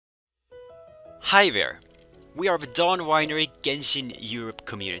Hi there! We are the Dawn Winery Genshin Europe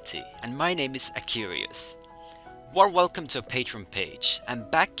community, and my name is Akirius. Warm welcome to our Patreon page, and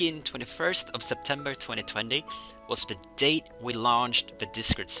back in 21st of September 2020 was the date we launched the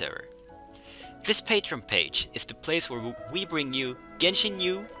Discord server. This Patreon page is the place where we bring you Genshin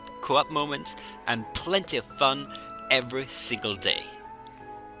new, co-op moments, and plenty of fun every single day.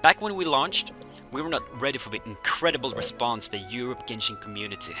 Back when we launched, we were not ready for the incredible response the Europe Genshin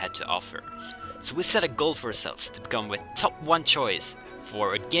community had to offer. So we set a goal for ourselves to become the top 1 choice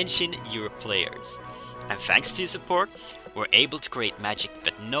for Genshin Europe players. And thanks to your support, we're able to create magic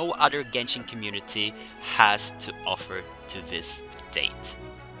that no other Genshin community has to offer to this date.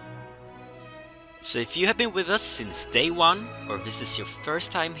 So if you have been with us since day 1, or this is your first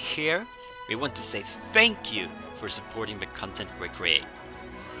time here, we want to say thank you for supporting the content we create.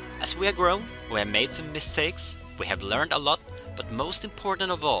 As we have grown, we have made some mistakes, we have learned a lot, but most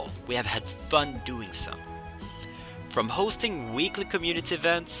important of all, we have had fun doing so. From hosting weekly community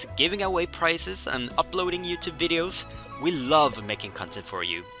events, giving away prizes and uploading YouTube videos, we love making content for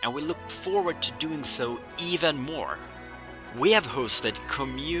you, and we look forward to doing so even more. We have hosted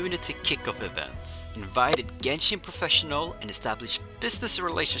community kickoff events, invited Genshin professionals and established business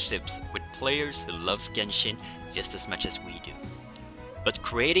relationships with players who love Genshin just as much as we do. But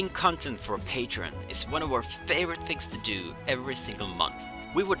creating content for a patron is one of our favorite things to do every single month.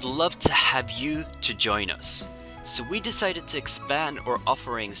 We would love to have you to join us. So we decided to expand our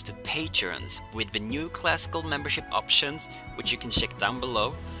offerings to patrons with the new classical membership options, which you can check down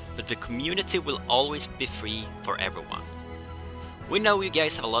below, but the community will always be free for everyone. We know you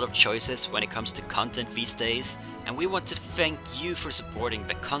guys have a lot of choices when it comes to content these days, and we want to thank you for supporting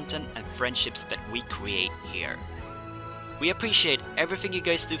the content and friendships that we create here. We appreciate everything you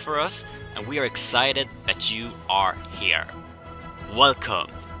guys do for us, and we are excited that you are here. Welcome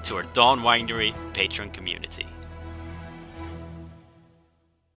to our Dawn Winery Patreon community.